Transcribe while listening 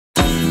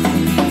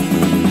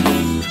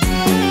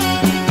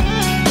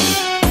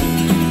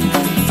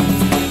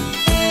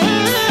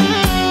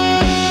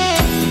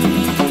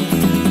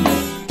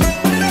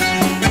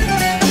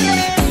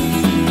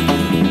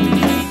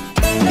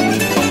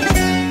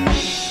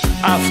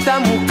Αυτά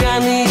μου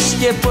κάνεις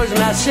και πως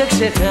να σε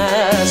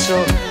ξεχάσω.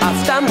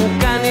 Αυτά μου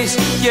κάνεις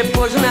και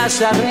πως να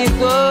σ'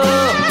 αρνηθώ.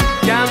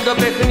 Κι αν το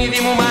παιχνίδι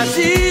μου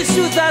μαζί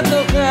σου θα το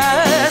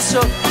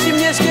χάσω,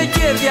 ζημιές και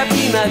κέρδη απ'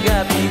 την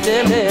αγάπη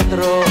δεν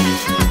μετρώ.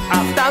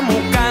 Αυτά μου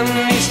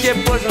κάνεις και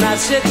πως να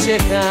σε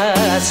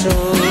ξεχάσω.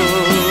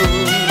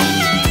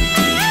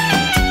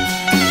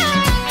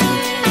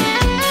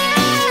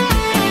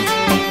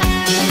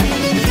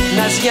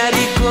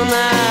 Ναζιαρίκο,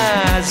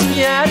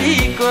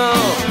 ναζιαρίκο,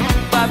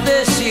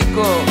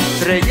 παπέσικο,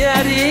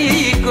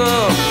 τρελιαρίκο,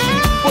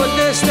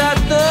 ποτέ στα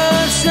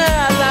τόσα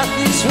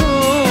λάθη σου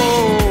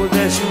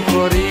δεν σου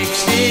έχω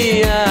ρίξει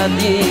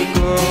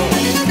αδίκο.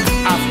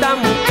 Αυτά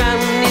μου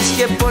κάνεις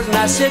και πως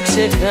να σε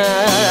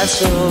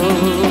ξεχάσω.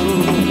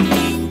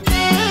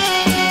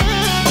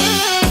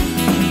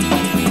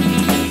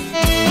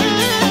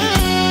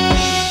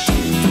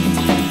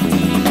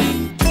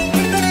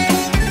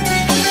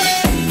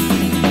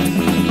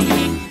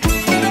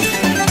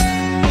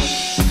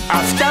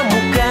 Αυτά μου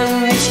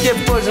κάνεις και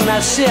πως να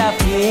σε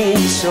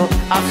αφήσω.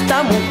 Αυτά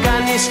μου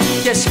κάνεις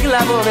και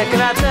σκλάβο με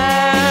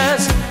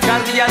κρατάς.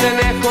 Καρδιά δεν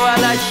έχω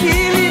αλλά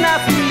χείλη να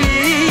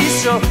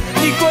φιλήσω.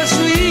 Δικός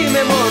σου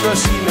είμαι,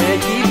 μόνος είμαι,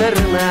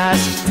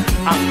 κυβερνάς.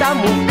 Αυτά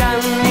μου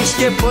κάνεις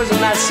και πως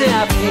να σε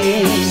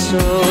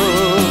αφήσω.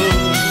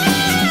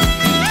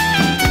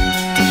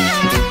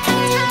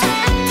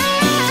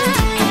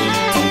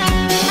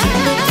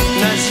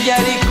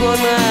 Ναζιαρίκο,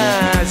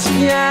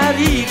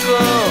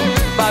 ναζιαρίκο,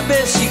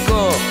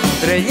 παπέσικο,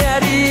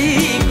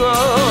 τρελιαρίκο,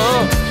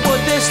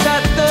 ποτέ στα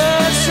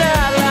τόσα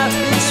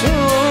λάθη σου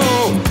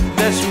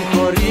δεν σου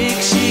έχω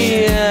ρίξει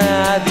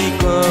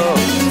αδικό.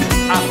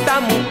 Αυτά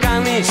μου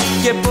κάνεις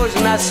και πως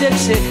να σε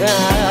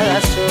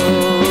ξεχάσω.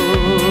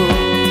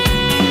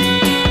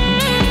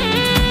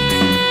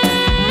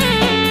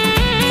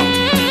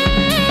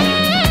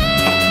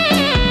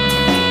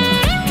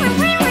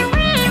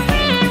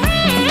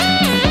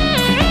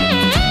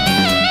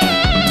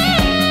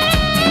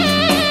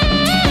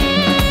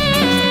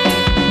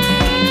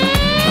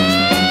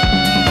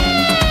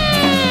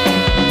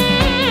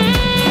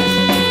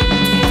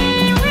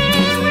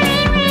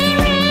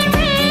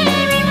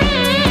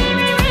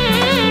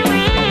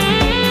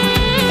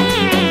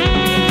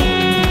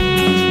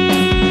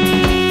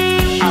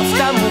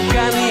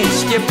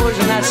 Και πως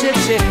να σε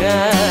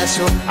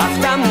ξεχάσω.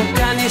 Αυτά μου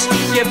κάνεις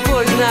και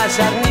πως να σ'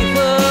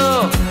 αρνηθώ.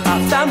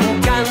 Αυτά μου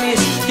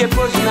κάνεις και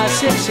πως να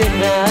σε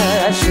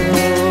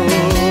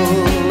ξεχάσω.